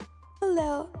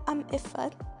Hello, I'm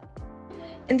Ifat,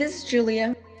 And this is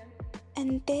Julia.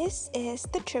 and this is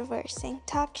the Traversing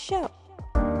Talk Show.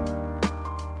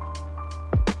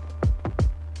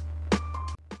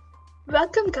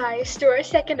 Welcome, guys, to our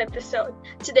second episode.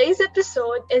 Today's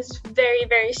episode is very,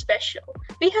 very special.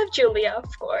 We have Julia,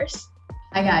 of course.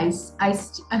 Hi guys,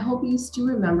 I hope you still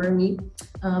remember me,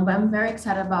 but I'm very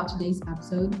excited about today's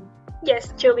episode.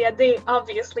 Yes, Julia, they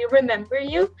obviously remember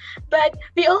you. But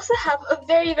we also have a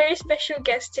very, very special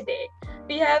guest today.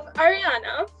 We have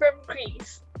Ariana from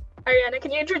Greece. Ariana, can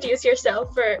you introduce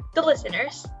yourself for the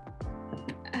listeners?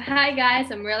 Hi guys,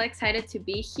 I'm really excited to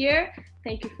be here.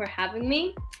 Thank you for having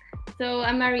me. So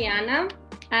I'm Ariana.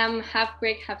 I'm half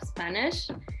Greek, half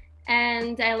Spanish,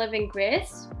 and I live in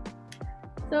Greece.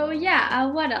 So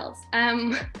what else?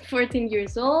 I'm 14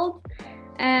 years old,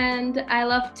 and I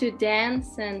love to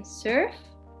dance and surf.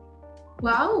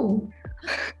 Wow,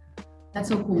 that's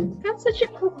so cool. That's such a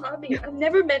cool hobby. I've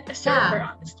never met a surfer,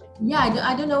 honestly. Yeah,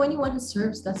 I don't know anyone who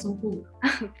surfs. That's so cool.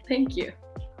 Thank you.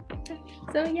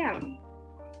 So yeah.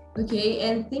 Okay,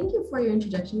 and thank you for your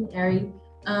introduction, Ari.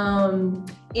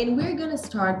 And we're gonna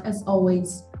start as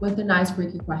always with an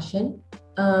icebreaker question.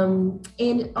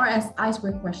 And our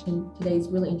icebreaker question today is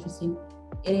really interesting.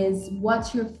 It is,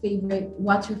 what's your favorite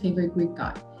Greek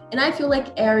god? And I feel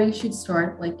like Ari should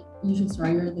start. Like, you should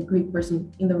start. You're the Greek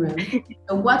person in the room.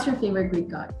 So what's your favorite Greek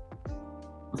god?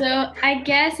 So I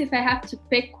guess if I have to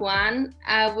pick one,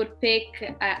 I would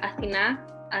pick Athena,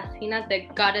 the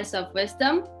goddess of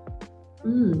wisdom.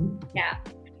 Yeah,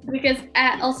 because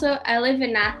also I live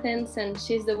in Athens, and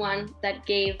she's the one that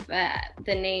gave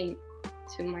the name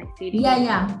to my city.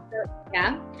 Yeah.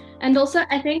 Yeah, and also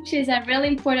I think she's a really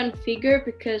important figure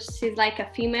because she's like a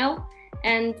female,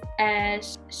 and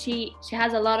she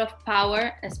has a lot of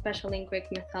power, especially in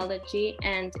Greek mythology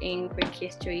and in Greek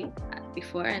history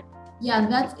before. Yeah,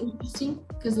 that's interesting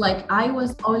because like I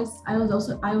was also I don't know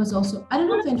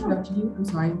if I interrupted you, I'm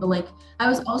sorry, but like I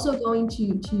was also going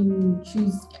to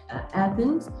choose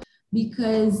Athens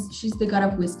because she's the god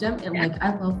of wisdom, and like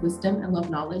I love wisdom, I love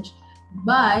knowledge,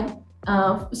 but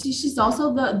she's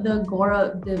also the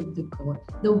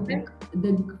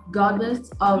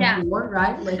goddess of war,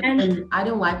 right? Like, and I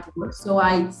don't like war, so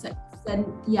I said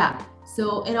yeah.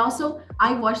 So, and also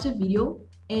I watched a video,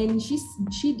 and she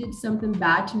did something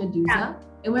bad to Medusa,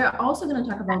 and we're also gonna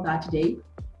talk about that today.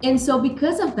 And so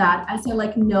because of that, I said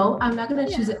like, no, I'm not gonna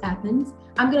choose Athens.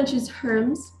 I'm gonna choose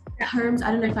Hermes. Hermes, I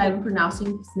don't know if I'm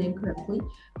pronouncing his name correctly,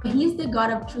 but he's the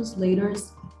god of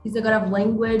translators. He's the god of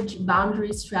language,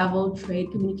 boundaries, travel,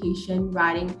 trade, communication,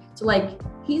 writing. So like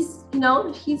he's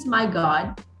my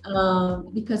god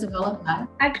because of all of that.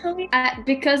 Actually,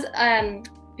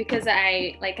 because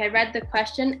I read the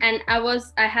question, and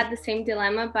I had the same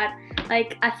dilemma, but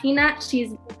like Athena,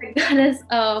 she's the goddess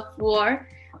of war,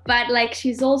 but like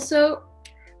she's also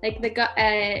like the god.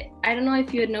 I don't know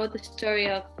if you know the story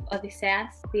of the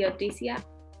Odyssey.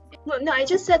 No, I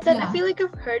just said that. I feel like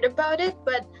I've heard about it,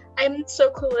 but I'm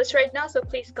so clueless right now, so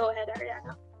please go ahead,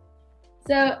 Ariana.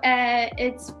 So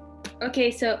it's okay.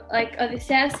 So like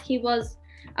Odysseus, he was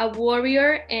a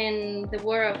warrior in the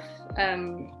war of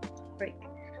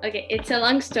Okay, it's a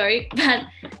long story, but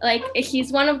like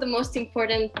he's one of the most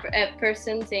important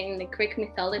persons in the Greek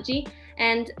mythology.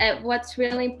 And what's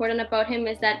really important about him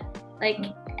is that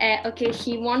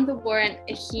he won the war, and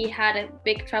he had a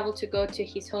big travel to go to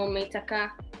his home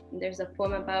Ithaca. There's a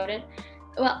poem about it.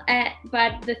 Well,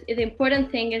 but the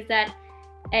important thing is that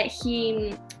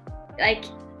he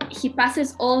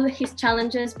passes all his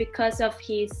challenges because of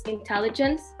his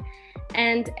intelligence.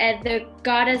 And the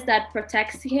goddess that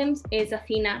protects him is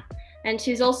Athena, and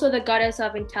she's also the goddess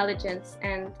of intelligence,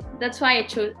 and that's why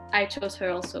I chose her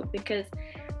also, because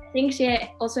I think she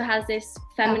also has this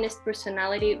feminist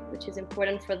personality, which is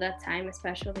important for that time,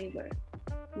 especially where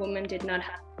women did not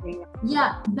have.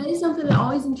 Yeah, that is something that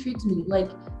always intrigues me.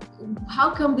 Like,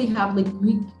 how come they have like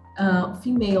Greek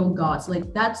female gods?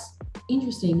 Like, that's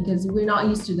interesting because we're not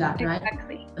used to that, right?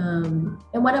 Exactly. And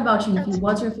what about you, Nikki?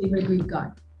 What's your favorite Greek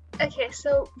god? Okay,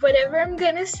 so whatever I'm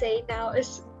gonna say now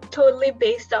is totally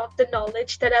based off the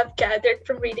knowledge that I've gathered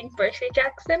from reading Percy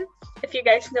Jackson, if you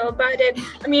guys know about it.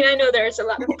 I mean, I know there's a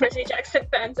lot of Percy Jackson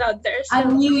fans out there. So. I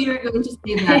knew you were going to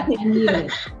say that. I knew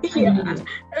it.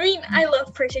 I mean, I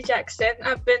love Percy Jackson.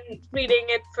 I've been reading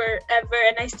it forever,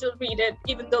 and I still read it,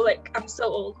 even though like I'm so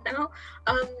old now.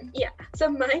 So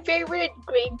my favorite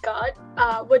Greek god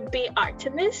would be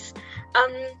Artemis.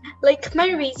 My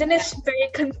reason is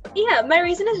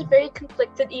very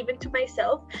conflicted even to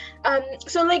myself.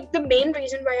 So like the main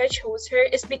reason why I chose her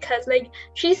is because like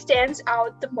she stands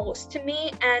out the most to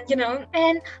me. And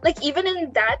and like even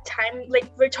in that time,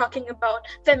 like we're talking about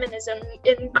feminism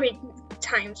in Greek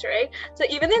times, right? So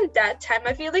even in that time,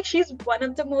 I feel like she's one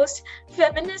of the most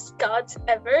feminist gods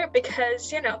ever, because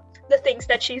the things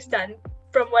that she's done,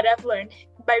 from what I've learned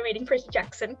by reading Percy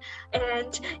Jackson.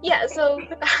 And yeah, so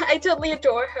I totally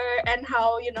adore her, and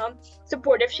how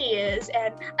supportive she is.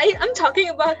 And I'm talking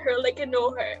about her like I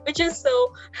know her, which is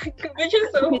so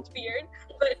weird.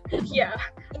 But yeah,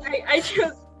 I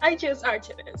chose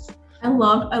Artemis. I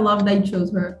love that you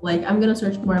chose her. Like, I'm gonna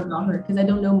search more about her because I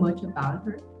don't know much about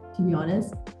her, to be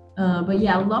honest. But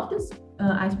yeah, I love this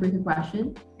icebreaker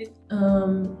question.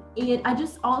 And I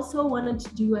just also wanted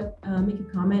to do make a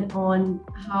comment on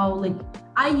how, like,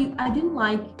 I didn't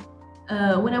like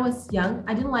when I was young.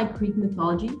 I didn't like Greek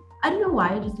mythology. I don't know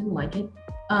why. I just didn't like it.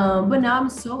 But now I'm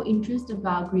so interested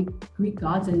about Greek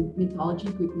gods and mythology,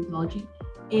 Greek mythology.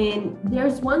 And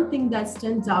there's one thing that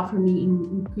stands out for me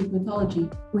in Greek mythology,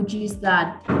 which is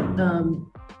that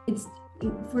it's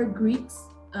for Greeks,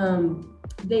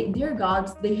 their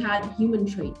gods, they had human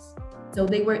traits. So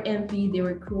they were envy, they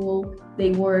were cruel,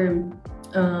 they were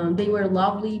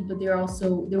lovely, but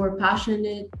they were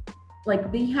passionate.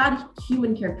 Like, they had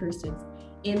human characteristics.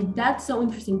 And that's so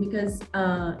interesting because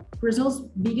Brazil's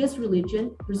biggest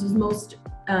religion, Brazil's most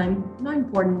not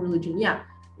important religion,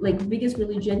 like biggest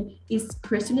religion is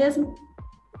Christianism.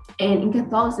 And in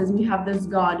Catholicism, you have this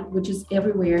God which is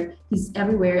everywhere. He's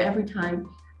everywhere every time.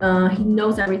 He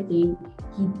knows everything.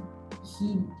 And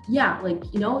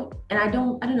I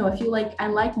don't know. I feel like I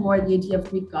like more the idea of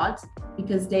Greek gods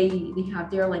because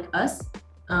they're like us.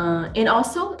 And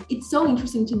also, it's so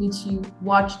interesting to me to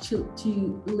watch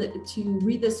to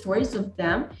read the stories of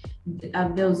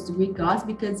those Greek gods,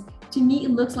 because to me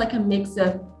it looks like a mix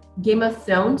of Game of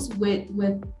Thrones with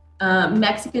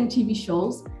Mexican TV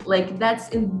shows. Like,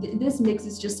 this mix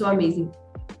is just so amazing.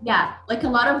 Yeah, like a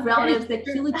lot of relatives that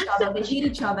kill each other, they hate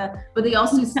each other, but they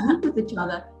also sleep with each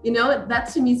other. That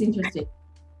to me is interesting.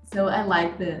 So I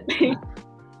like the.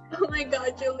 Oh my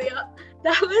God, Julia,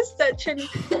 that was such an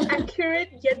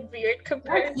accurate yet weird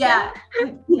comparison. Yeah.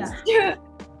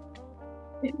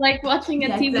 It's like watching a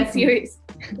TV exactly. series.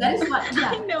 That is what.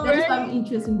 Yeah, that is why I'm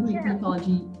interested in Greek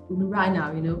mythology right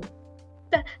now.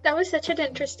 That was such an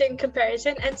interesting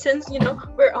comparison. And since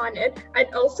we're on it,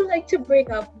 I'd also like to bring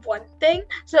up one thing.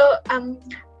 So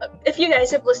if you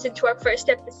guys have listened to our first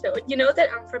episode, you know that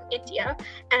I'm from India,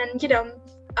 and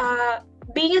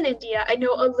being in India, I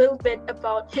know a little bit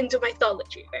about Hindu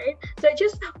mythology, right? So I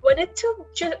just wanted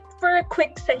to, for a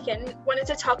quick second,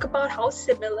 talk about how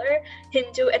similar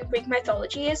Hindu and Greek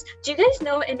mythology is. Do you guys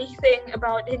know anything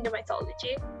about Hindu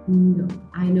mythology? No,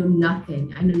 I know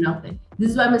nothing.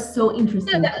 This is why I'm so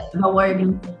interested about what you're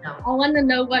going to say now. I want to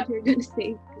know what you're going to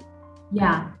say.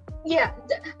 Yeah. Yeah,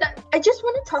 I just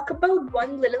want to talk about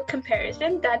one little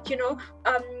comparison that,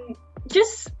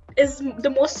 just is the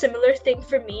most similar thing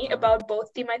for me about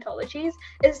both the mythologies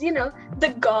is,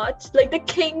 the gods, like the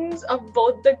kings of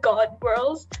both the god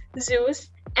worlds, Zeus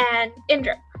and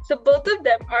Indra. So both of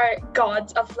them are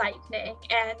gods of lightning,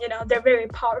 and they're very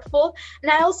powerful.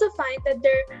 And I also find that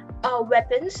their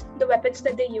the weapons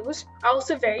that they use, are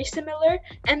also very similar,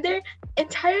 and their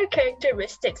entire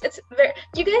characteristics.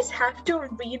 You guys have to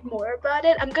read more about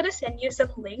it. I'm gonna send you some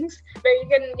links where you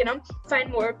can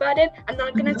find more about it. I'm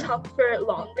not gonna talk for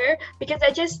longer because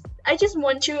I just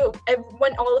want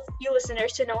all of you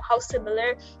listeners to know how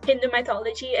similar Hindu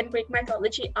mythology and Greek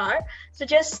mythology are. So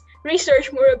just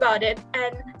research more about it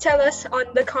and tell us on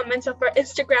the comments of our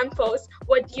Instagram post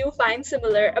what you find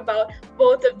similar about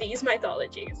both of these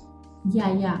mythologies.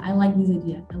 Yeah, I like this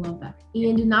idea. I love that.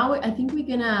 And now I think we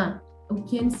can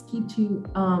skip to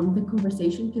the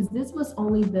conversation, because this was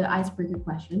only the icebreaker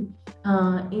question.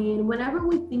 And whenever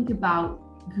we think about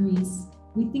Greece,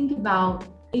 we think about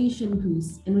ancient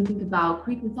Greece, and we think about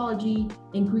Greek mythology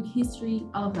and Greek history,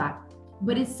 all of that.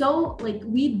 But it's so, like,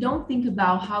 we don't think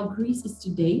about how Greece is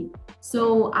today.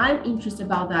 So I'm interested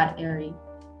about that area.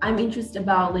 I'm interested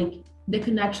about, like, the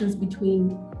connections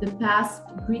between the past,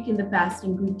 Greek in the past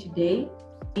and Greek today,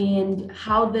 and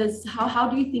how do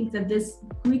you think that this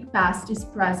Greek past is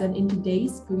present in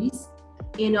today's Greece?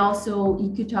 And also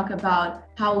you could talk about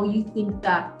how you think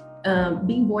that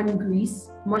being born in Greece,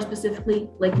 more specifically,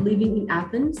 like living in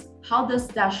Athens, how does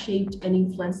that shape and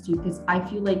influence you? Because I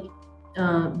feel like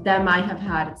that might have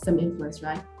had some influence,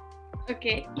 right?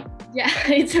 Okay, yeah,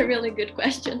 it's a really good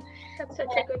question. That's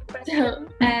such a good question.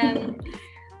 So,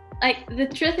 like, the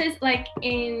truth is, like,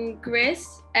 in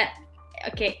Greece,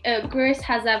 Greece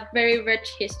has a very rich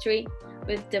history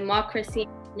with democracy,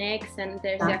 and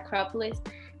there's the Acropolis,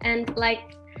 and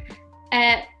like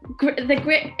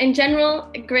in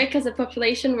general, Greek as a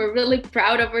population, we're really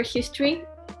proud of our history,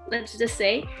 let's just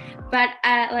say. But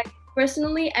like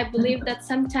personally, I believe that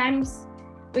sometimes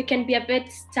we can be a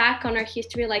bit stuck on our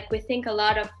history. Like we think a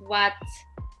lot of what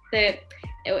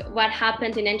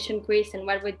happened in ancient Greece and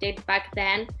what we did back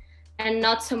then, and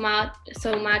not so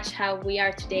much how we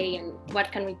are today and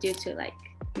what can we do to like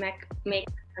make.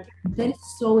 That is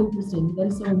so interesting.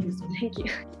 Thank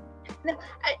you. No,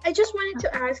 I just wanted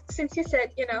to ask, since you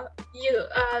said, you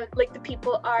like the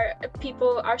people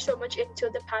are so much into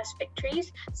the past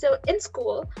victories. So in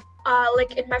school,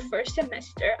 like in my first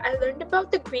semester, I learned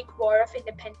about the Greek War of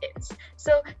Independence.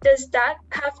 So does that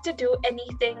have to do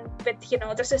anything with,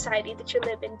 the society that you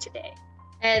live in today?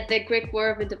 The Greek War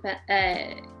of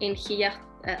Independence in here.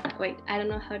 Wait, I don't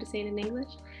know how to say it in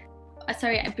English.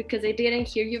 Sorry, because I didn't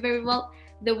hear you very well.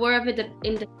 The War of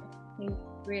Independence in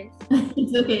Greece.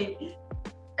 It's okay.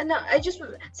 No,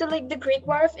 so like the Greek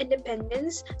War of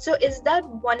Independence. So is that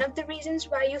one of the reasons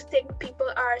why you think people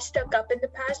are stuck up in the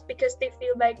past, because they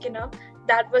feel like,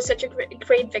 that was such a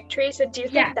great victory? So do you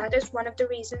think that is one of the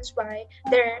reasons why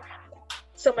they're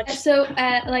so much? So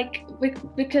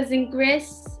because in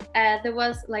Greece, there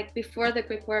was like before the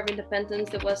Greek War of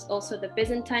Independence, there was also the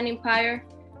Byzantine Empire,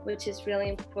 which is really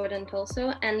important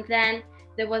also. And then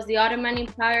there was the Ottoman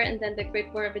Empire and then the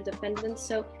Greek War of Independence.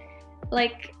 So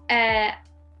like,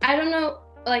 I don't know,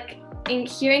 like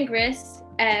here in Greece,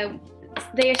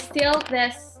 there's still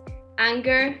this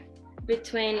anger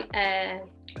between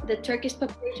the Turkish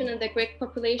population and the Greek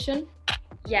population.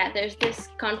 Yeah, there's this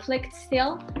conflict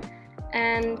still,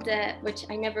 and which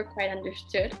I never quite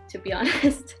understood, to be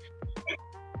honest.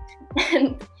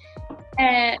 And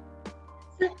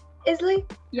it's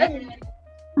like,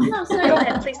 no, sorry. Go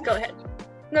ahead, please go ahead.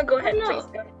 No, go ahead, please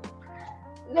go ahead.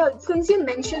 No, since you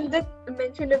mentioned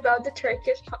about the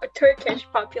Turkish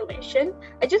population,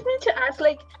 I just wanted to ask,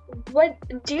 like, what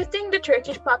do you think the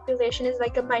Turkish population is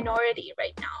like a minority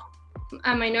right now?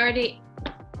 A minority?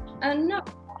 No.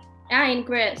 In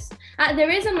Greece, there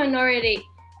is a minority.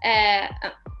 I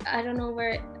don't know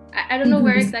where. I don't know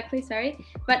where exactly. Sorry,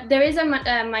 but there is a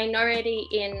minority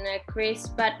in Greece,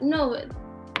 but no,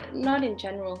 not in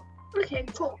general. Okay,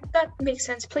 cool. That makes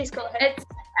sense. Please go ahead.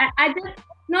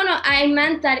 No, I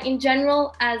meant that in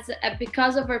general, as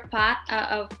because of our past,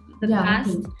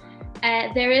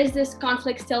 there is this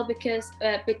conflict still because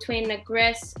between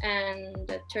Greece and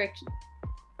Turkey.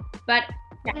 But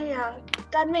yeah,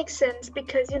 that makes sense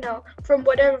because from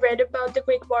what I read about the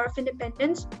Greek War of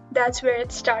Independence, that's where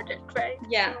it started, right?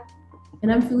 Yeah.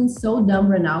 And I'm feeling so dumb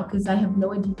right now because I have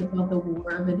no idea what the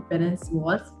War of Independence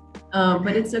was.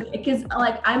 But it's okay because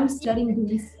like I'm studying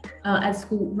Greece at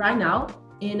school right now.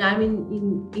 And I'm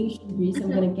in ancient Greece.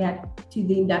 I'm gonna get to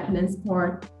the independence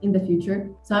part in the future.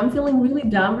 So I'm feeling really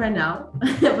dumb right now,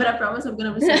 but I promise I'm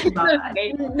gonna research about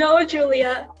that. No,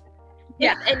 Julia.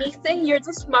 Yeah. If anything, you're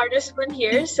the smartest one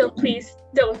here, so please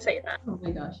don't say that. Oh my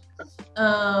gosh.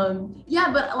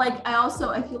 Yeah, but like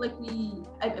I feel like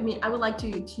I would like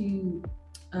to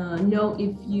know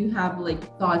if you have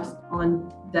like thoughts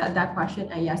on that question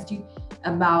I asked you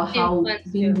about how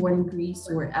being born in Greece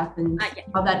or Athens,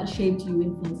 how that shaped you,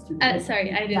 influenced you.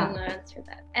 Sorry, I did not answer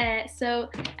that. So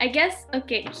I guess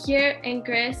here in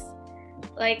Greece,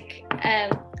 like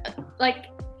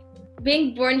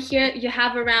being born here, you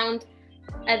have around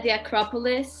the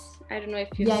Acropolis. I don't know if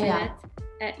you've seen it.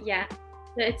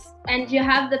 So and you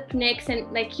have the Pnyx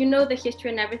and like the history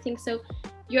and everything. So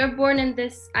you're born in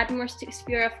this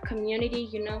atmosphere of community,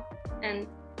 and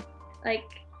like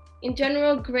in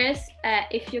general, Greece,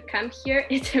 if you come here,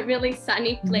 it's a really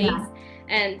sunny place,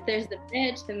 and there's the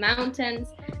beach, the mountains.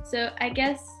 So I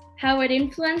guess how it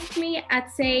influenced me,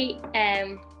 I'd say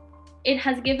it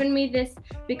has given me this,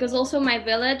 because also my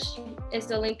village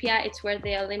is Olympia. It's where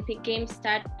the Olympic Games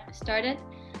started.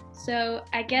 So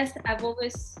I guess I've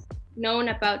always known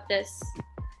about this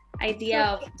idea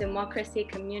of democracy,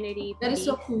 community. That is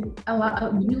so cool. I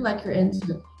really like your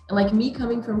answer. Like me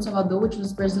coming from Salvador, which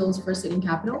was Brazil's first city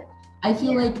capital, I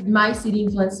feel like my city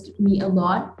influenced me a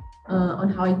lot on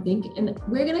how I think, and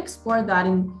we're gonna explore that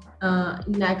in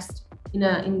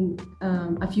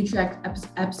a future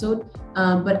episode.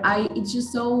 But it's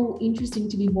just so interesting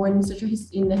to be born in such a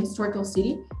historical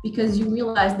city, because you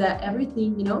realize that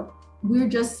everything, we're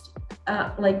just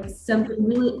like something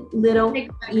really little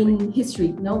in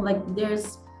history. Like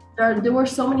there were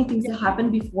so many things that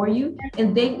happened before you,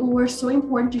 and they were so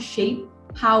important to shape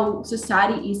how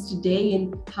society is today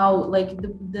and how like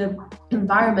the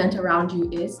environment around you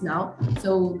is now.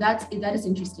 So that is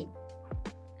interesting.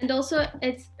 And also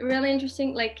it's really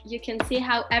interesting, like you can see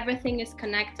how everything is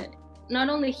connected. not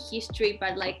only history,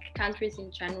 but like countries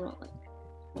in general. Like,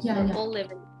 Yeah, we all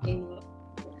live in the same world.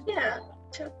 Yeah,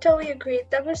 totally agree.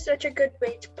 That was such a good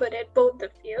way to put it, both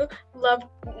of you.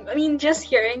 Just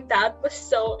hearing that was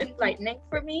so enlightening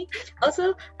for me.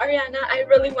 Also, Ariana, I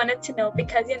really wanted to know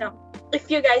because, if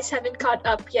you guys haven't caught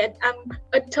up yet, I'm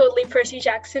a totally Percy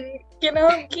Jackson,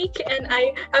 geek, and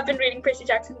I have been reading Percy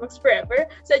Jackson books forever.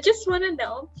 So I just want to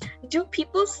know, do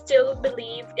people still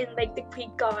believe in like the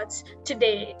Greek gods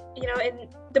today, in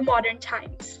the modern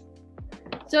times?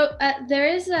 So there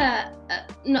is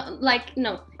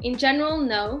no. In general,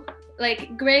 no.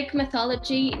 Like Greek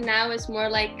mythology now is more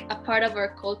like a part of our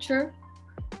culture.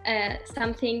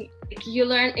 Something like you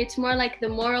learn. It's more like the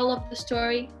moral of the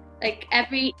story. Like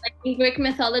in Greek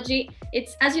mythology,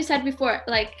 it's, as you said before,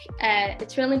 like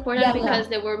it's really important because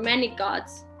there were many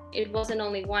gods. It wasn't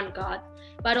only one god,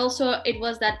 but also it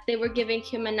was that they were giving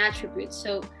human attributes.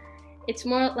 So it's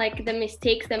more like the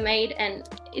mistakes they made, and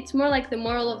it's more like the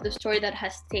moral of the story that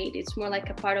has stayed. It's more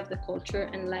like a part of the culture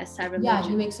and less a religion. Yeah,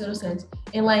 it makes total sense.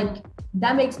 And like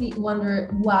that makes me wonder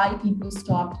why people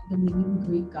stopped believing in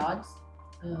Greek gods.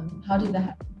 How did that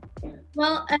happen?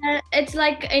 Well, it's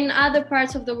like in other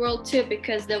parts of the world too,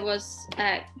 because there was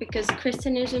because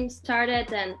Christianism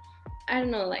started, and I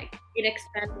don't know, like it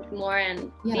expanded more,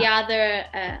 and the other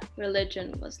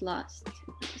religion was lost.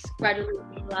 It's gradually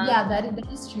lost. Yeah, that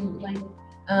is true. Like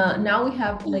now we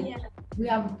have we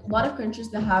have a lot of countries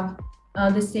that have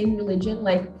the same religion.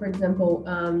 Like for example,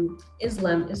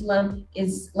 Islam. Islam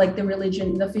is like the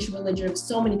official religion of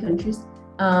so many countries.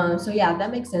 So yeah,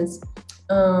 that makes sense.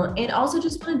 And also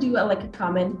just want to do a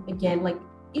comment again, like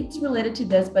it's related to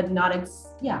this, but not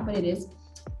but it is.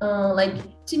 Like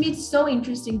to me, it's so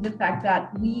interesting the fact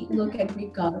that we look at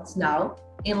Greek gods now,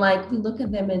 and like we look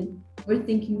at them and we're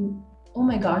thinking, oh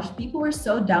my gosh, people were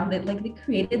so dumb that like they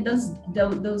created those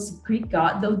Greek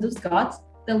those gods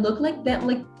that look like that.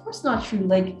 Like of course not true.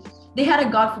 Like they had a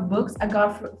god for books, a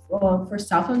god for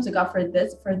cell phones, a god for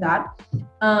this, for that,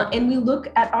 and we look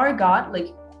at our god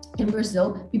like. In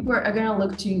Brazil, people are gonna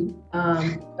look to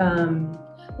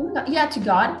to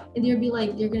God, and they're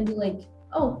gonna be like,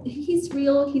 oh, he's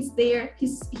real, he's there,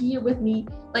 he's here with me.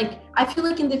 Like I feel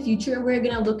like in the future we're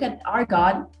gonna look at our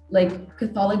God, like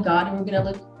Catholic God, and we're gonna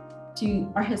look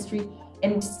to our history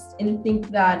and think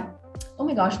that, oh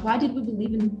my gosh, why did we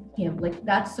believe in him? Like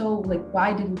that's so like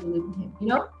why did we believe in him?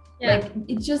 Like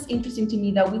it's just interesting to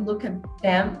me that we look at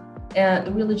them, the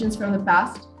religions from the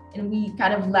past, and we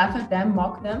kind of laugh at them,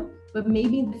 mock them, but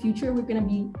maybe in the future we're gonna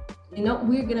be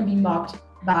mocked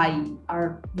by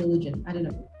our religion. I don't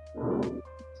know.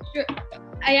 Sure.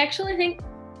 I actually think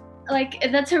like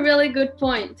that's a really good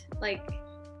point, like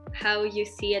how you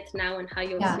see it now and how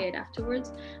you'll see it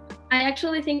afterwards. I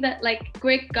actually think that like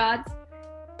Greek gods,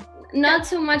 not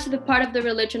so much the part of the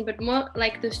religion, but more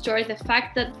like the story, the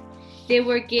fact that they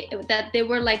were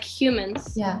like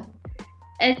humans. Yeah.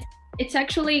 It's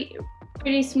actually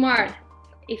pretty smart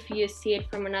if you see it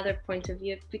from another point of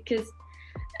view, because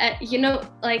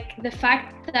like the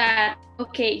fact that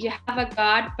you have a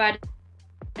god, but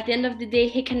at the end of the day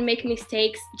he can make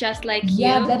mistakes just like you.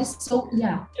 Yeah, that is so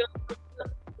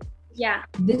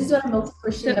this is what I most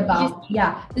appreciate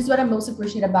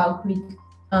about Greek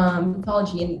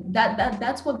mythology, and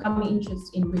that's what got me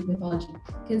interested in Greek mythology,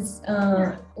 because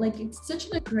like it's such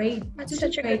a great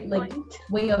like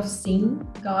way of seeing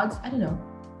gods. I don't know.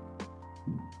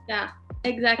 Yeah,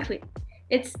 exactly.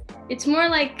 It's more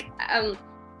like I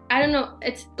don't know,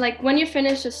 it's like when you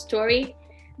finish a story,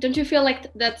 don't you feel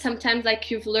like that sometimes like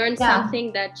you've learned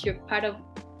something, that you're part of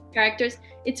characters?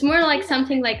 It's more like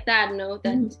something like that, no?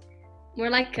 That more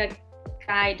like a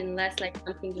guide and less like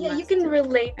something you can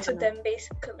relate to them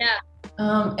basically.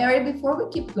 Ari, before we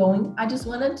keep going, I just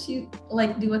wanted to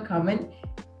like do a comment.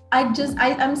 I'm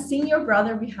seeing your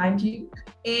brother behind you,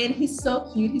 and he's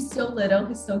so cute. He's so little,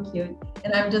 he's so cute,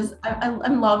 and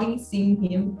I'm loving seeing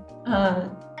him.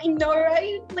 I know,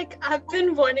 right? Like I've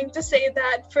been wanting to say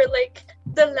that for like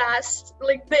the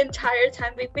entire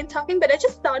time we've been talking, but I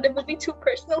just thought it would be too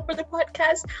personal for the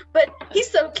podcast. But he's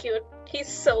so cute. He's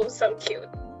so cute.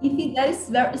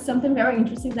 That is something very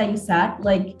interesting that you said,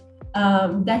 like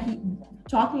that he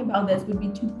talking about this would be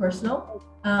too personal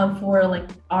for like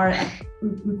our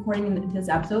recording in this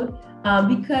episode,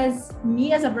 because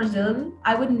me as a Brazilian,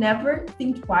 I would never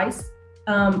think twice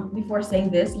before saying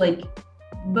this, like,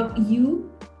 but you're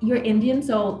Indian,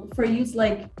 so for you it's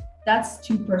like that's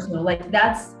too personal, like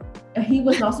he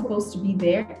was not supposed to be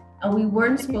there and we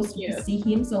weren't supposed to see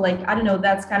him, so like I don't know,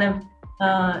 that's kind of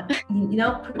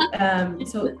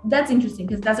so that's interesting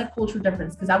because that's a cultural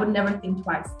difference, because I would never think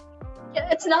twice. Yeah,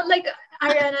 it's not like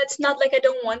Ariana, it's not like I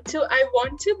don't want to. I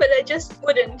want to, but I just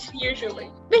wouldn't usually.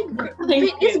 Wait,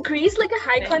 is Greece like a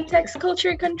high context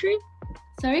culture country?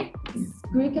 Sorry? Is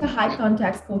Greek a high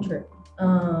context culture?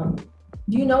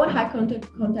 Do you know what high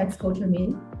context culture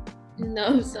means?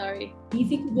 No, sorry. If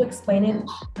you could explain it,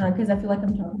 because I feel like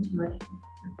I'm talking too much.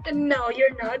 No,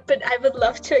 you're not, but I would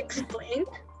love to explain.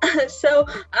 So,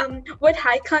 what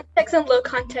high context and low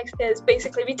context is,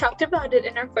 basically, we talked about it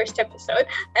in our first episode.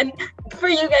 And for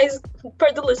you guys,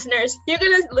 for the listeners, you're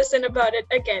going to listen about it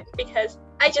again because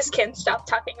I just can't stop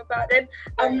talking about it.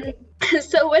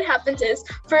 So what happens is,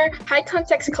 for high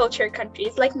context culture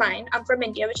countries like mine, I'm from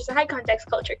India, which is a high context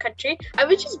culture country, I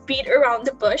would just beat around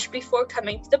the bush before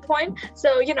coming to the point.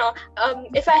 So,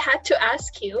 if I had to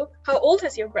ask you, how old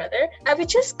is your brother? I would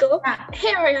just go,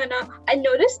 hey, Ariana, I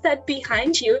noticed that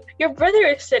behind you, your brother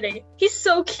is sitting. He's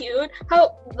so cute. I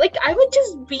would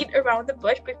just beat around the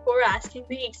bush before asking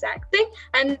the exact thing.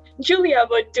 And Julia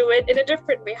would do it in a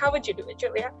different way. How would you do it,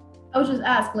 Julia? I would just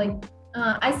ask,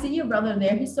 I see your brother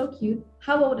there. He's so cute.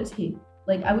 How old is he?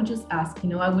 I would just ask,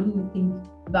 I wouldn't think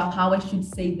about how I should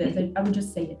say this. I would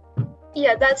just say it.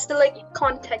 Yeah, that's the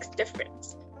context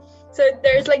difference. So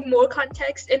there's more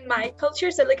context in my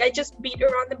culture. So I just beat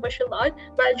around the bush a lot,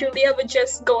 while Julia would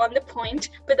just go on the point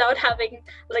without having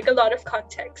a lot of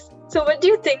context. So what do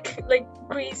you think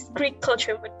Greek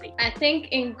culture would be? I think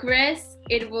in Greece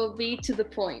it will be to the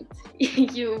point.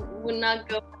 You would not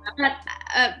go. But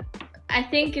I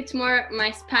think it's more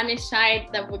my Spanish side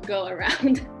that would go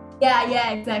around.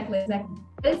 Yeah, exactly. That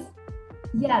is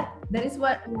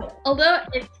what. Although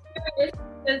it's curious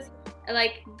because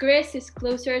Greece is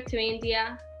closer to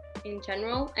India in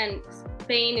general, and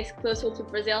Spain is closer to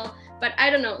Brazil. But I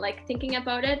don't know. Thinking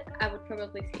about it, I would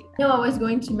probably say that. No, I was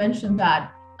going to mention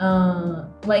that.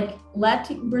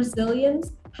 Latin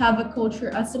Brazilians have a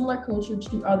similar culture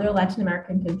to other Latin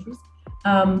American countries.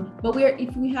 But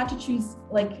if we had to choose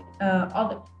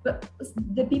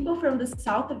the people from the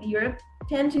south of Europe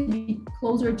tend to be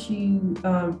closer to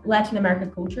Latin American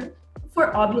culture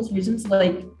for obvious reasons,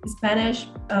 Spanish,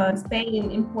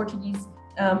 Spain, and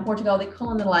Portugal, they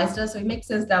colonized us, so it makes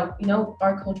sense that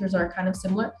our cultures are kind of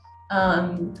similar.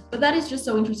 But that is just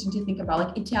so interesting to think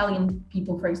about, Italian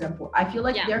people, for example. I feel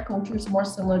their culture is more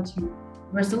similar to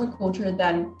Brazilian culture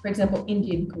than, for example,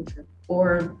 Indian culture,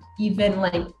 or even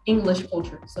English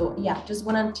culture. So yeah, just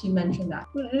wanted to mention that.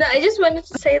 No, I just wanted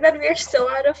to say that we're still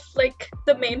out of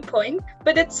the main point,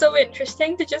 but it's so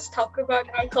interesting to just talk about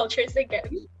our cultures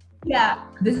again. Yeah,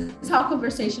 this is how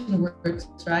conversation works,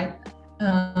 right?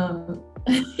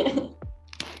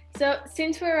 So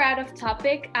since we're out of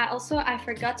topic, I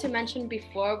forgot to mention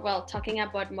before, while talking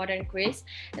about modern Greece,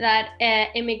 that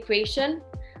immigration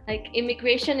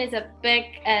is a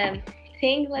big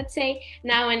thing, let's say,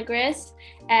 now in Greece,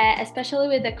 especially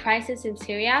with the crisis in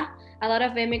Syria. A lot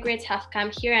of immigrants have come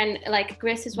here, and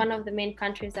Greece is one of the main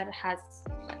countries that has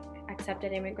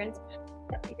accepted immigrants.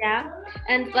 Yeah,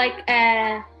 and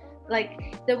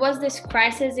there was this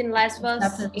crisis in Lesbos,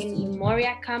 in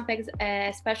Moria camp,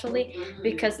 especially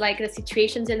because the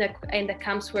situations in the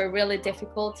camps were really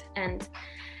difficult, and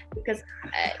because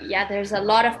there's a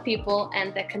lot of people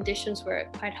and the conditions were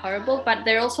quite horrible. But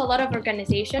there's also a lot of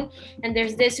organization, and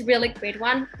there's this really great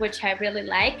one which I really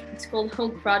like. It's called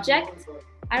Home Project.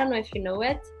 I don't know if you know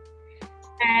it.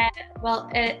 So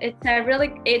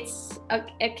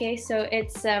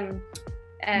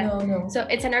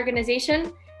it's an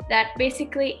organization that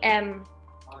basically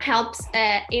helps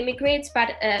immigrants,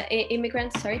 but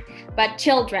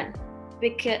children,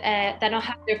 because that don't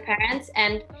have their parents,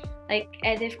 and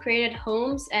they've created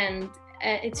homes, and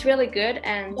it's really good.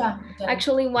 And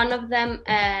actually, one of them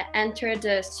entered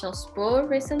the Sciences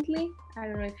recently. I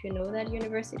don't know if you know that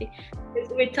university.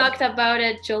 We talked about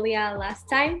it, Julia, last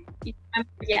time.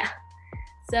 Yeah.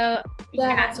 So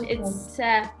it's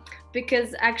cool.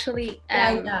 Because actually,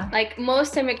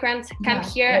 most immigrants come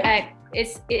here.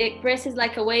 Greece is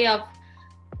a way of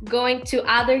going to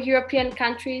other European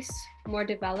countries more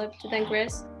developed than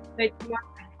Greece.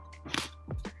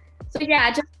 So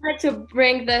I just wanted to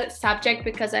bring the subject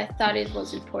because I thought it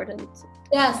was important.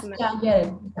 Yes, I get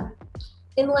it.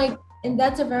 Yeah. And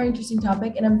that's a very interesting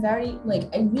topic, and I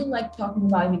really like talking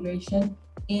about immigration,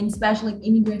 and especially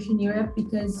immigration in Europe,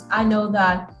 because I know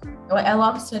that I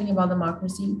love studying about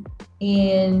democracy,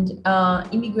 and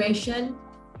immigration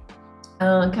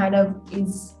kind of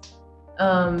is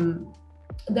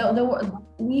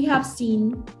we have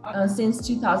seen since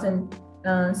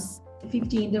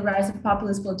 2015 the rise of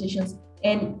populist politicians,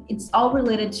 and it's all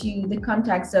related to the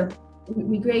context of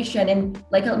migration. And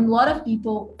a lot of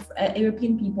people,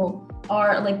 European people,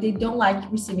 are they don't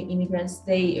like receiving immigrants.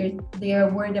 They are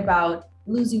worried about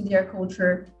losing their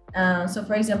culture. So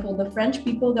for example, the French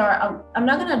people, there are, I'm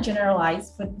not gonna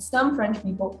generalize, but some French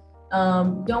people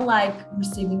don't like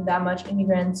receiving that much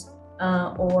immigrants,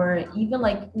 or even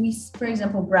like for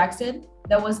example, Brexit,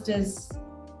 there was this,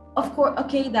 of course,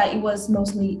 okay, that it was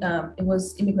mostly, it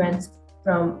was immigrants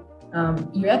from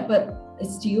Europe, but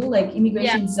still like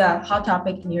immigration is a hot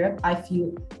topic in Europe, I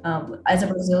feel, as a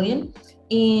Brazilian.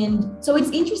 And so it's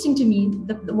interesting to me,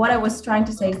 what I was trying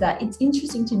to say is that it's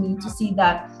interesting to me to see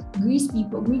that Greek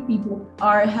people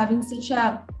are having such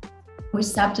a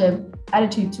receptive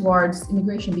attitude towards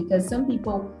immigration, because some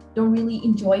people don't really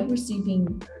enjoy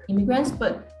receiving immigrants,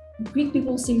 but Greek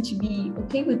people seem to be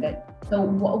okay with it.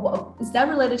 So is that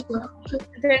related to our culture?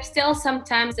 There's still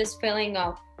sometimes this feeling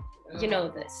of,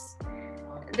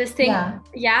 this thing,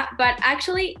 but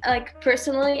actually, like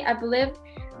personally, I believe,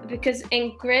 because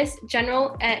in Greece it's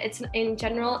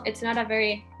not a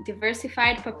very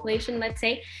diversified population, let's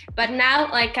say, but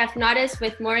now, like I've noticed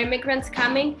with more immigrants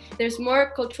coming, there's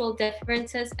more cultural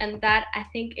differences, and that I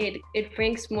think it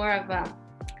brings more of a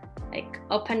like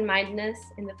open-mindedness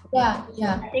in the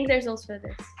population. I think there's also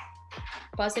this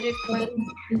positive point.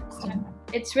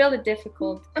 It's really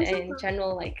difficult in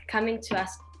general, like coming to a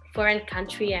foreign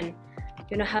country and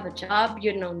you don't have a job,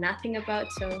 you know nothing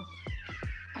about, so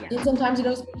and sometimes you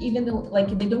don't speak, even though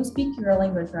like they don't speak your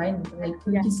language, right? Like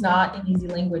Greek is not an easy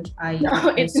language.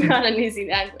 It's not an easy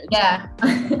language.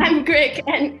 I'm Greek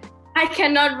and I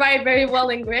cannot write very well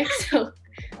in Greek, so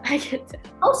I get that.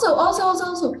 Also,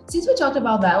 since we talked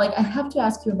about that, like I have to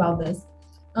ask you about this.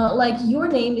 Like your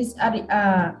name is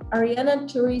Ariana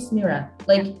Touris Mira.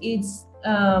 Like it's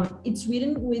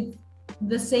written with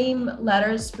the same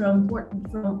letters from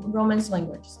Romance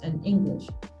language and English.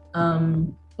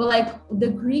 But like the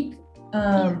Greek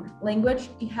language,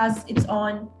 it has its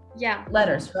own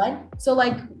letters, right? So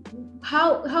like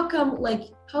how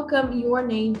come your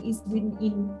name is written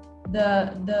in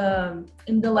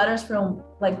the letters from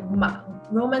like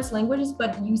Romance languages,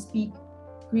 but you speak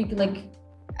Greek? Like,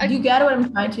 do you get what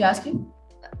I'm trying to ask you?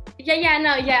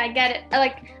 I get it.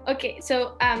 Like, okay,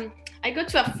 so I go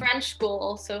to a French school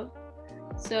also,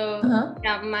 so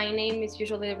my name is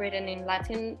usually written in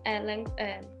Latin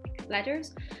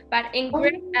letters, but in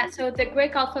Greek, so the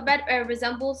Greek alphabet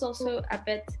resembles also a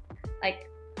bit, like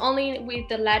only with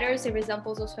the letters, it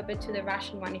resembles also a bit to the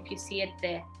Russian one if you see it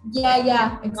there.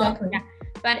 Exactly.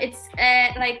 But it's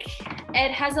like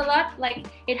it has a lot, like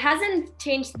it hasn't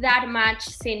changed that much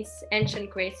since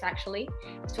ancient Greece. Actually,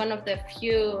 it's one of the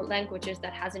few languages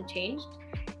that hasn't changed.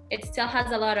 It still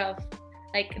has a lot of,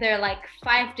 like there are like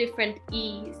 5 different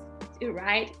E's,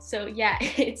 right? So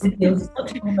it's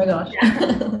oh my gosh.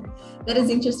 That is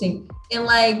interesting. And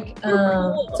like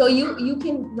so you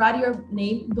can write your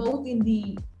name both in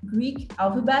the Greek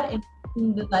alphabet and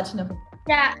in the Latin alphabet.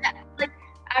 Like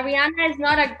Ariana is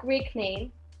not a Greek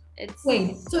name. It's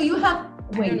so you have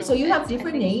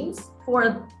different names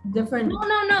for different.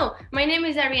 No, my name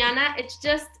is Ariana. It's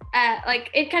just like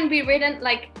it can be written,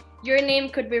 like your name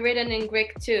could be written in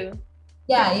Greek too.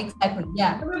 Exactly.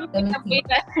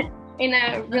 In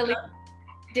a really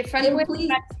different way.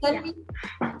 Please send me.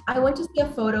 I want to see a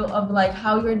photo of like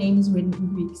how your name is written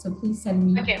in Greek. So please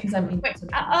send me, because I'm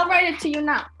interested. I'll write it to you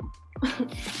now.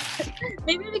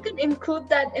 Maybe we could include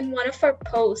that in one of our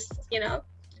posts,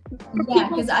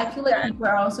 because I feel like people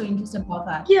are also interested about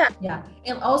that.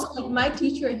 And also like my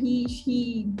teacher,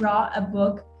 he brought a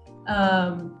book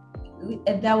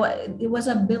it was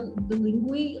a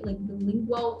bilingual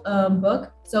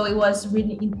book, so it was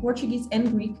written in Portuguese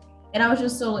and Greek, and I was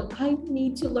just so like, I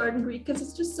need to learn Greek because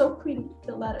it's just so pretty,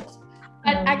 the letters.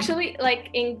 But actually,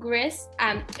 like in Greece,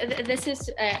 this is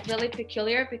really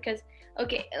peculiar because,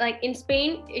 okay, like in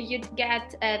Spain, you'd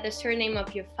get the surname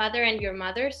of your father and your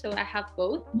mother, so I have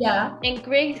both. In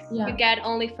Greece, you get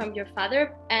only from your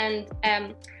father, and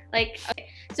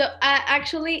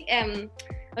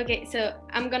okay, so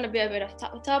I'm gonna be a bit off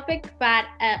topic, but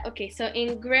so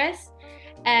in Greece,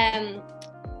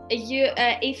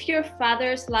 if your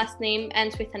father's last name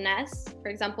ends with an S, for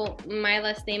example, my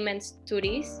last name ends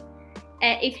Touris.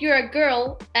 If you're a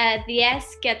girl, the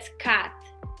S gets cut,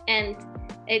 and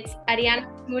it's Ariana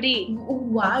Touris.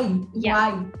 Why?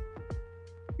 Why?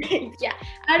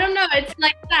 I don't know. It's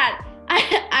like that.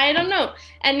 I don't know,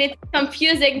 and it's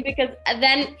confusing because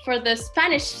then for the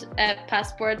Spanish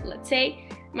passport, let's say,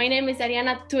 my name is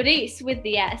Ariana Touris with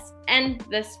the S and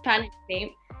the Spanish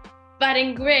name, but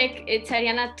in Greek it's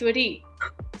Ariana Touris.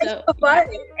 So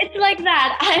it's like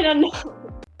that. I don't know.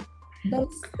 That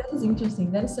is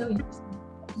interesting. That is so interesting.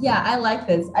 Yeah, I like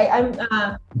this.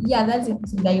 That's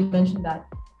interesting that you mentioned that.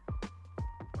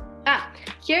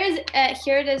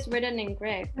 here it is written in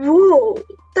Greek. Whoa,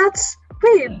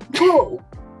 whoa.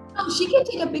 Oh, she can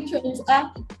take a picture and it's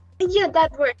acting. Yeah,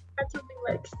 that works. That totally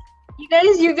works. You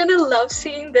guys, you're gonna love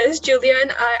seeing this. Julia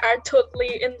and I are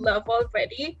totally in love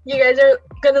already. You guys are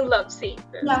gonna love seeing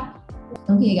this. Yeah.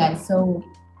 Okay, guys. So,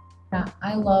 yeah,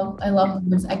 I love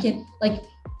language. I can like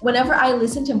whenever I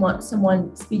listen to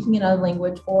someone speaking another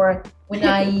language, or when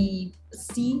I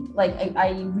see like I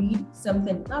read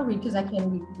something, not read because I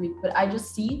can't read Greek, but I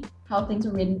just see how things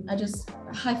are written.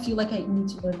 I feel like I need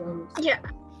to learn language. Yeah.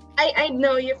 I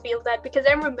know you feel that because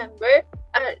I remember,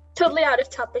 totally out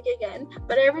of topic again,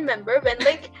 but I remember when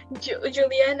like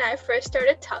Julia and I first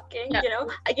started talking, you know,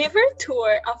 I gave her a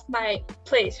tour of my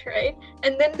place, right?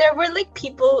 And then there were like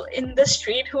people in the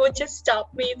street who would just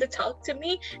stop me to talk to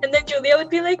me. And then Julia would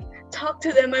be like, talk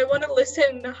to them. I want to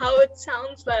listen how it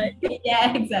sounds like.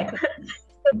 Yeah, exactly.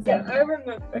 Yeah, I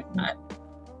remember that.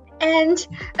 And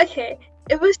okay,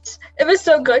 it was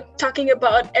so good talking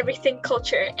about everything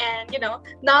culture. And you know,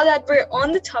 now that we're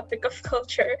on the topic of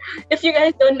culture, if you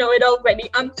guys don't know it already,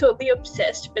 I'm totally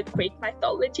obsessed with Greek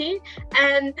mythology,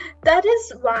 and that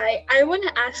is why I want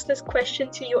to ask this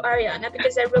question to you, Ariana,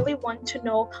 because I really want to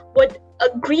know what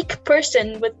a Greek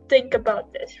person would think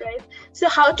about this, right? So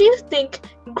how do you think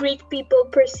Greek people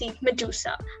perceive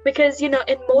Medusa? Because you know,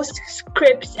 in most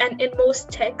scripts and in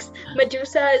most texts,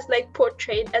 Medusa is like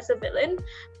portrayed as a villain.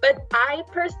 But I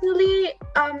personally,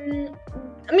 I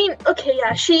mean, okay,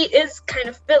 yeah, she is kind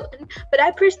of villain, but I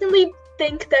personally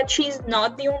think that she's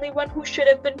not the only one who should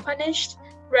have been punished,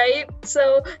 right?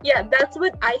 So yeah, that's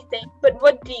what I think. But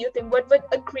what do you think? What would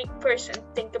a Greek person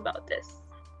think about this?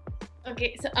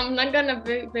 Okay, so I'm not gonna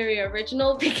be very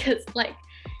original because like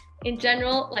in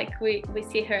general, like we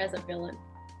see her as a villain.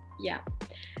 Yeah.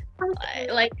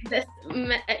 Like this,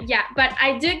 yeah, but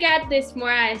I do get this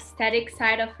more aesthetic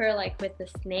side of her, like with the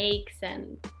snakes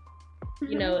and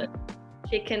you know,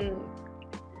 she can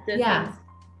do things.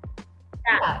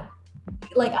 Yeah,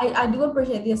 like I do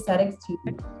appreciate the aesthetics too.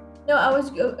 No, I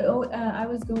was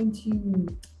going to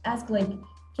ask, like,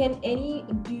 can any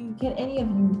of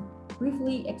you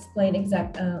briefly explain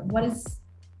what is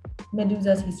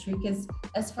Medusa's history? Because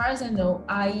as far as I know,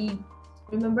 I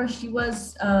remember she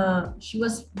was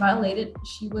violated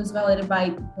by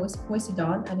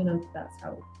Poseidon. I don't know if that's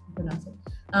how you pronounce it.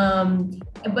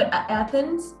 But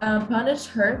Athens punished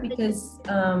her because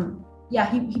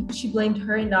she blamed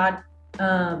her and not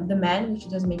the man, which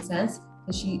doesn't make sense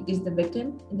because she is the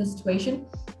victim in the situation.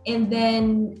 And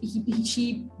then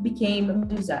she became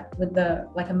Medusa with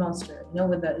a monster, you know,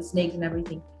 with the snakes and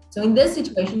everything. So in this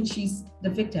situation, she's the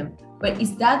victim. But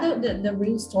is that the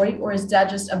real story, or is that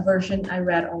just a version I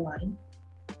read online?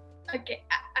 Okay,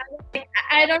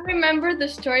 I don't remember the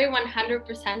story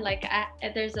 100%. Like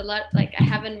there's a lot, like I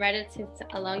haven't read it since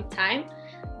a long time.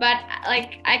 But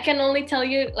like I can only tell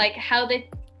you like how they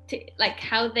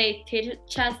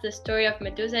teach us the story of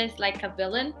Medusa is like a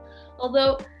villain.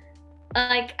 Although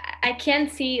like I can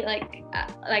see like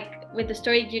with the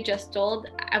story you just told,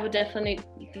 I would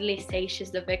definitely say she's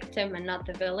the victim and not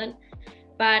the villain.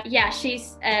 But yeah,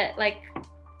 she's like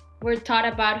we're taught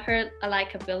about her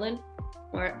like a villain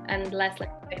and less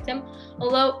like a victim.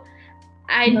 Although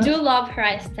I do love her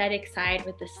aesthetic side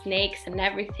with the snakes and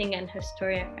everything and her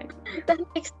story. That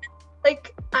makes sense.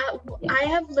 Like I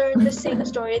have learned the same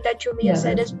story that Julia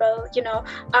said as well. You know,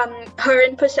 her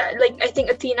and Poseidon. Like I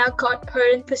think Athena caught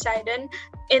her and Poseidon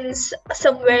in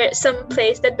some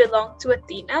place that belonged to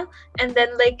Athena, and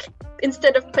then like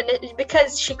instead of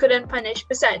because she couldn't punish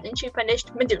Poseidon, she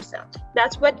punished Medusa.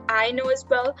 That's what I know as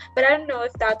well. But I don't know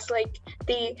if that's like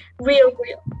the real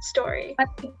story.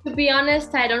 But to be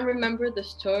honest, I don't remember the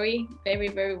story very,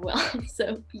 very well.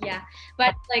 So yeah,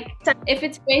 but like if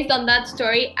it's based on that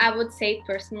story, I would say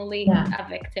personally a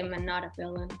victim and not a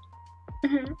villain.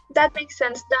 That makes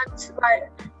sense. That's why.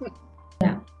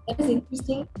 Yeah, that is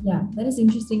interesting. Yeah, that is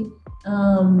interesting.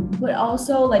 But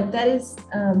also like that is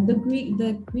the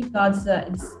Greek gods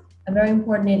is a very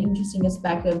important and interesting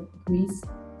aspect of Greece.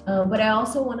 But I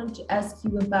also wanted to ask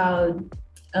you about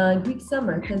Greek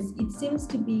summer, because it seems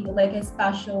to be like a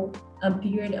special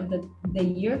period of the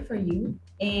year for you.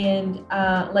 And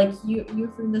like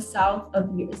you're from the south of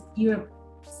Europe.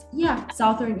 Yeah,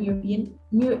 Southern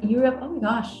Europe. Oh my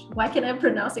gosh, why can't I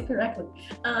pronounce it correctly?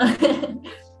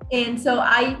 And so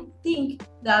I think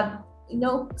that, you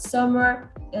know,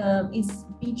 summer is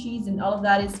beaches and all of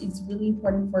that is really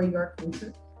important for your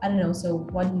culture. I don't know. So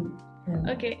what do you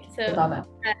okay, so about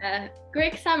that?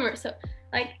 Greek summer. So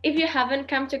like if you haven't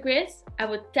come to Greece, I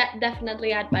would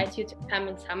definitely advise you to come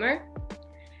in summer.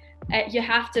 You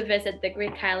have to visit the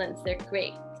Greek islands. They're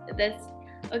great.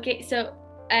 Okay, so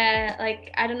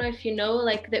like, I don't know if you know,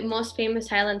 like the most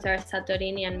famous islands are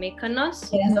Santorini and Mykonos.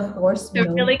 Yes, of course.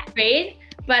 They're really great.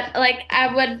 But like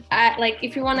like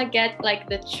if you want to get like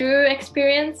the true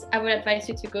experience, I would advise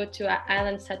you to go to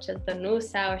islands such as the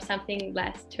Nusa or something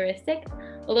less touristic.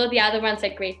 Although the other ones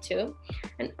are great too.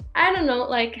 And I don't know,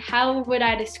 like how would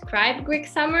I describe Greek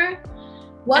summer?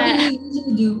 What do you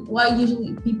usually do? What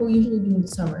people usually do in the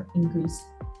summer in Greece?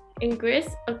 In Greece,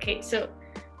 okay, so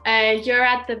you're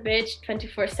at the beach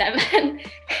 24/7.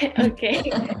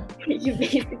 Okay, you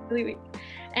basically.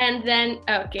 And then,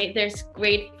 okay, there's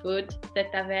great food, the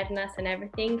tavernas and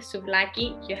everything.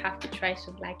 Souvlaki, you have to try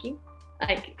souvlaki.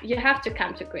 Like, you have to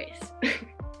come to Greece.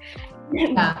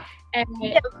 Yeah.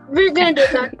 Yeah, we're gonna do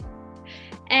that.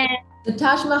 And The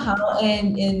Taj Mahal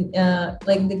and in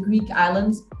like the Greek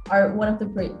islands are one of the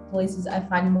places I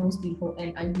find most beautiful,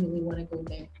 and I really want to go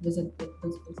there, visit those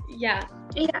places. yeah,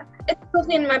 It's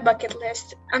totally in my bucket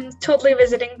list. I'm totally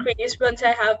visiting Greece once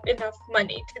I have enough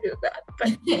money to do that.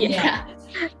 But yeah.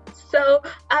 So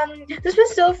this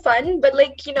was so fun, but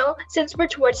like, you know, since we're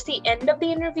towards the end of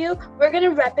the interview, we're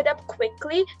gonna wrap it up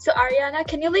quickly. So Ariana,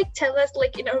 can you like tell us,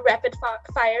 like, in a rapid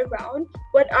fire round,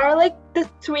 what are like the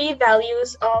 3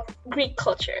 values of Greek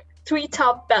culture? 3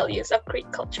 top values of Greek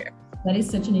culture. That is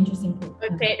such an interesting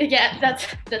point. Okay, yeah,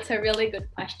 that's a really good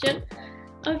question.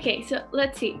 Okay, so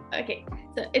let's see. Okay,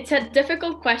 so it's a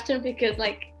difficult question because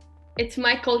like it's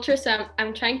my culture, so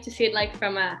I'm trying to see it like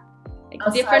from a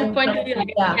different point of view,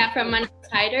 like, yeah, from an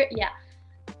outsider, yeah.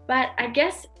 But I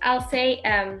guess I'll say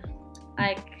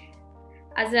like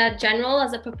as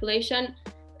a population,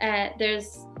 there's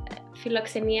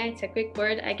philoxenia. It's a Greek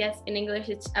word, I guess. In English,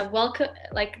 it's a welcome.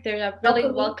 Like there's a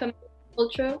really welcome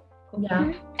culture.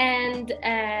 Yeah. And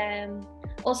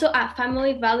also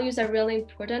family values are really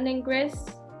important in Greece.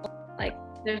 Like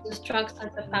there's a strong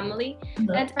sense of family.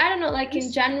 And I don't know, like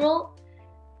in general,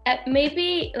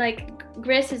 maybe like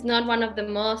Greece is not one of the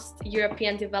most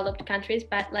European developed countries,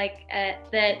 but like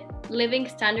the living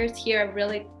standards here are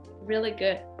really, really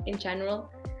good in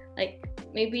general. Like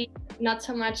maybe not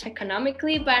so much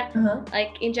economically, but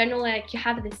like in general, like you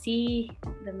have the sea,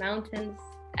 the mountains,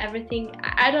 everything.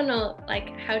 I don't know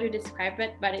like how to describe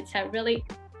it, but it's a really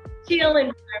chill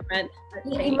environment.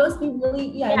 Yeah, it must be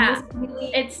really,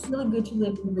 it's really good to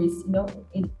live in Greece, you know,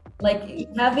 like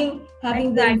having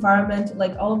the environment,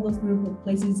 like all of those beautiful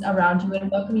places around you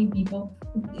and welcoming people,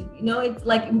 you know, it's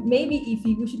like maybe if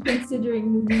you should consider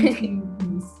moving to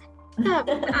Greece. Yeah,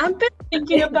 I've been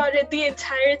thinking about it the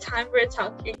entire time we're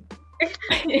talking.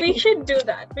 We should do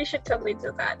that. We should totally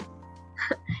do that.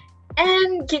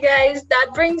 And you guys,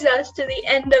 that brings us to the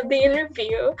end of the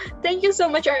interview. Thank you so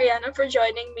much, Ariana, for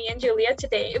joining me and Julia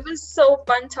today. It was so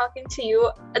fun talking to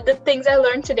you. The things I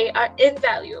learned today are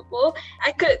invaluable.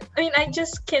 I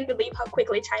just can't believe how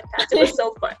quickly time passed. It was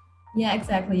so fun. Yeah,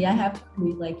 exactly. I have to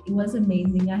agree. Like, it was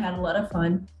amazing. I had a lot of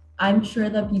fun. I'm sure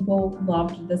that people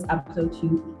loved this episode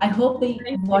too. I hope they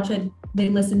watch it, they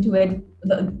listen to it,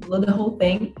 the whole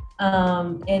thing.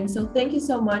 And so thank you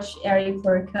so much, Ari,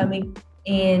 for coming.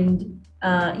 And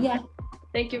yeah.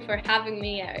 Thank you for having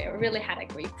me. I really had a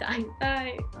great time.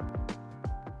 Bye.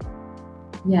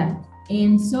 Yeah.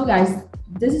 And so guys,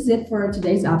 this is it for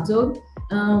today's episode.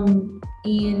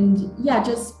 And yeah,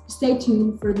 just stay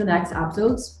tuned for the next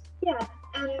episodes. Yeah.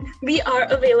 We are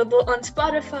available on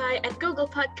Spotify and Google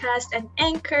Podcast and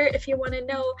Anchor if you want to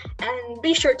know. And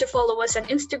be sure to follow us on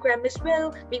Instagram as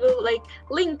well. We will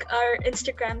link our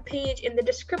Instagram page in the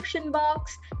description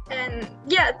box. And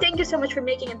yeah, thank you so much for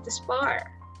making it this far.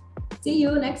 See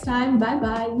you next time. Bye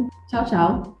bye. Ciao,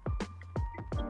 ciao.